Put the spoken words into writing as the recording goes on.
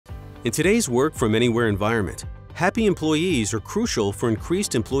In today's work-from-anywhere environment, happy employees are crucial for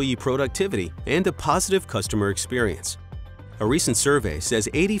increased employee productivity and a positive customer experience. A recent survey says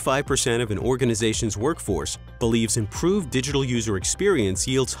 85% of an organization's workforce believes improved digital user experience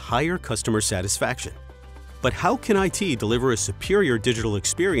yields higher customer satisfaction. But how can IT deliver a superior digital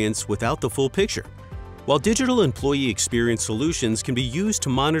experience without the full picture? While digital employee experience solutions can be used to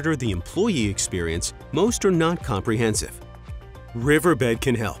monitor the employee experience, most are not comprehensive. Riverbed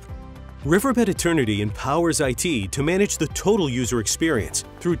can help. Riverbed Aternity empowers IT to manage the total user experience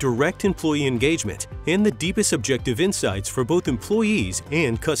through direct employee engagement and the deepest objective insights for both employees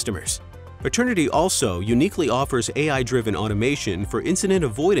and customers. Aternity also uniquely offers AI-driven automation for incident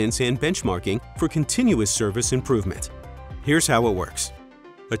avoidance and benchmarking for continuous service improvement. Here's how it works.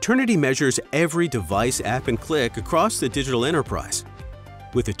 Aternity measures every device, app, and click across the digital enterprise.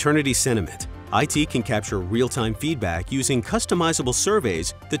 With Aternity Sentiment, IT can capture real-time feedback using customizable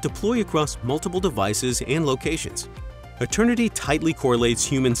surveys that deploy across multiple devices and locations. Aternity tightly correlates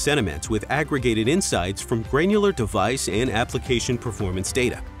human sentiment with aggregated insights from granular device and application performance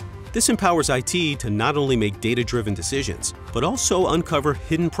data. This empowers IT to not only make data-driven decisions, but also uncover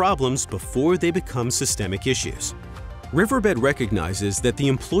hidden problems before they become systemic issues. Riverbed recognizes that the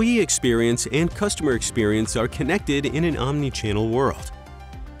employee experience and customer experience are connected in an omni-channel world.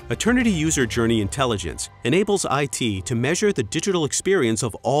 Aternity User Journey Intelligence enables IT to measure the digital experience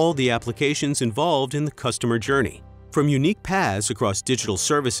of all the applications involved in the customer journey, from unique paths across digital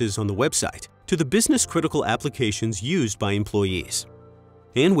services on the website to the business-critical applications used by employees.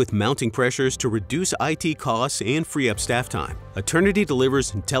 And with mounting pressures to reduce IT costs and free up staff time, Aternity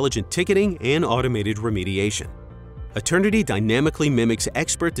delivers intelligent ticketing and automated remediation. Aternity dynamically mimics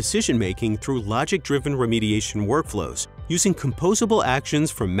expert decision-making through logic-driven remediation workflows using composable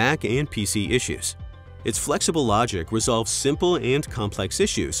actions from Mac and PC issues. Its flexible logic resolves simple and complex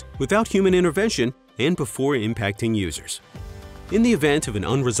issues without human intervention and before impacting users. In the event of an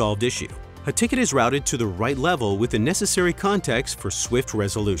unresolved issue, a ticket is routed to the right level with the necessary context for swift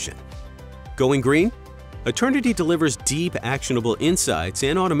resolution. Going green? Aternity delivers deep, actionable insights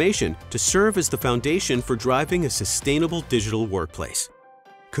and automation to serve as the foundation for driving a sustainable digital workplace.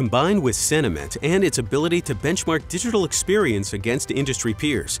 Combined with Sentiment and its ability to benchmark digital experience against industry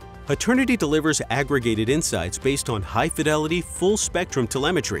peers, Aternity delivers aggregated insights based on high-fidelity, full-spectrum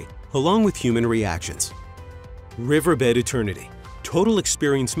telemetry, along with human reactions. Riverbed Aternity, total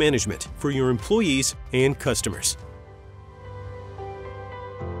experience management for your employees and customers.